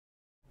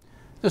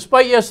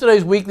Despite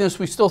yesterday's weakness,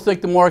 we still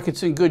think the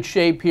market's in good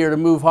shape here to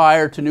move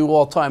higher to new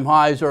all-time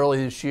highs early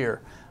this year.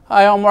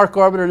 Hi, I'm Mark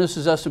Arbiter, and this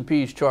is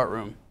S&P's Chart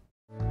Room.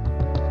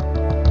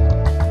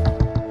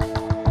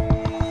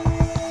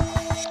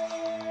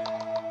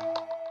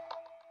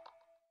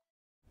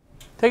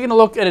 Taking a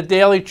look at a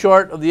daily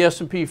chart of the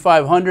S&P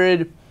 500,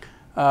 we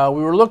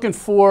were looking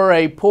for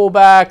a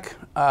pullback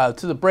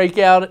to the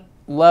breakout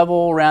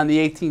level around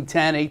the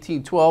 1810,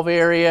 1812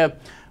 area.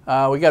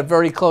 We got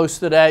very close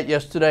to that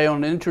yesterday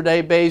on an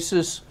intraday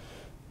basis.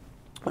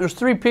 There's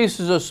three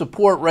pieces of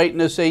support right in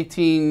this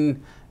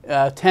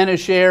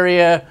 1810-ish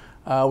area.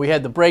 We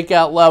had the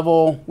breakout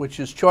level,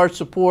 which is chart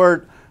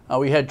support.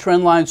 We had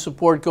trend line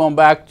support going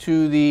back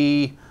to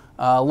the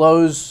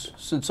lows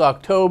since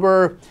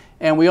October.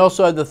 And we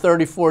also had the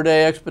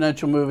 34-day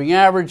exponential moving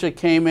average that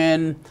came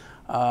in,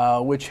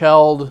 which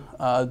held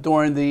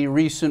during the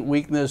recent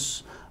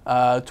weakness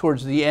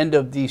towards the end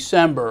of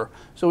December.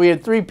 So we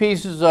had three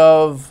pieces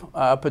of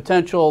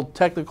potential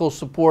technical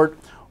support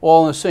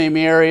all in the same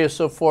area.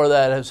 So far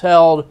that has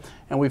held,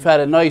 and we've had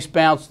a nice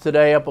bounce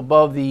today up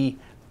above the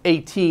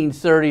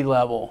 1830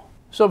 level.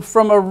 So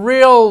from a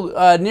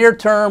real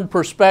near-term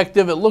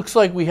perspective, it looks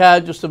like we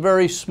had just a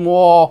very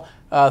small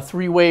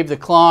three-wave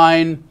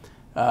decline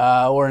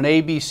or an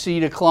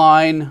ABC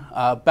decline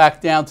back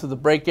down to the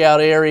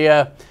breakout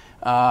area,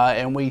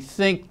 and we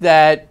think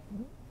that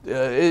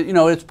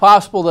it's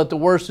possible that the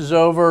worst is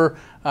over.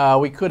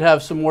 We could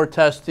have some more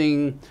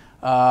testing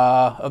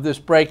of this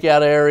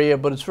breakout area,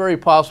 but it's very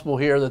possible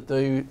here that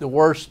the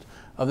worst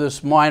of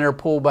this minor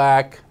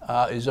pullback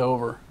is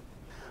over.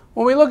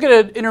 When we look at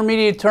an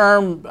intermediate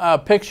term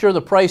picture,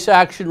 the price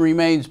action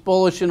remains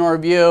bullish in our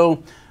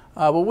view,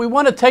 but we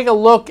want to take a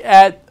look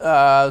at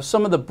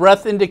some of the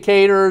breadth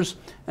indicators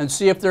and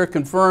see if they're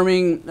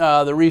confirming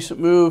the recent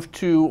move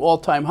to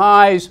all-time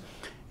highs.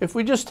 If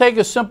we just take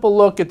a simple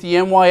look at the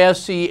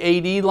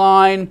NYSE AD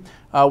line,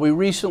 we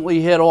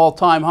recently hit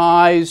all-time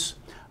highs,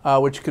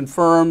 which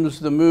confirms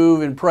the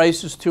move in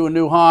prices to a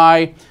new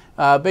high.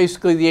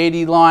 Basically,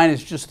 the AD line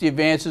is just the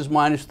advances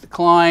minus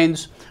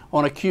declines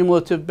on a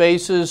cumulative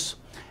basis.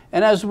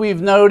 And as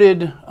we've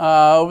noted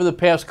over the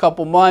past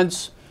couple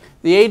months,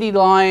 the AD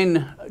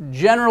line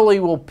generally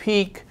will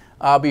peak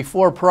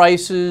before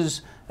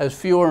prices as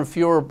fewer and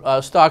fewer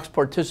stocks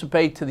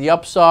participate to the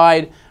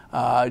upside.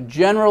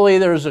 Generally,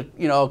 there's a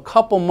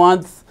couple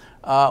month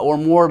or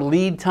more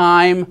lead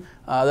time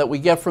that we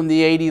get from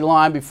the AD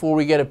line before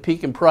we get a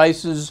peak in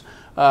prices.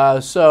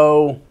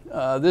 So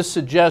this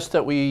suggests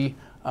that we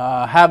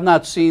have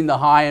not seen the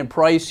high in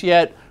price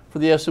yet for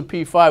the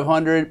S&P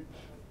 500.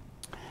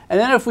 And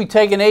then if we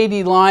take an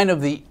AD line of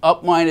the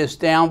up minus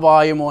down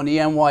volume on the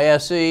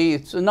NYSE,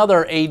 it's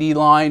another AD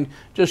line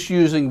just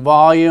using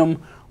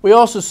volume. We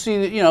also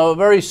see a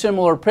very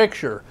similar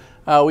picture.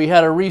 We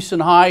had a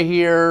recent high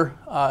here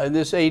in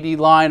this AD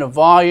line of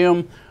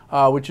volume,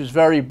 which is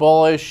very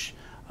bullish.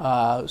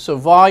 So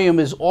volume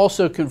is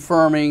also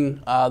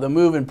confirming the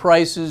move in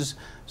prices.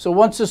 So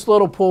once this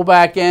little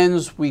pullback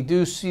ends, we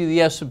do see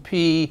the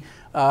S&P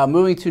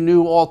moving to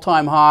new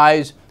all-time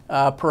highs,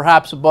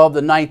 perhaps above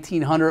the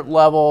 1900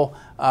 level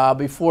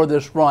before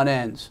this run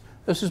ends.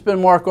 This has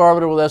been Mark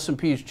Arbiter with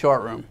S&P's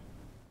Chart Room.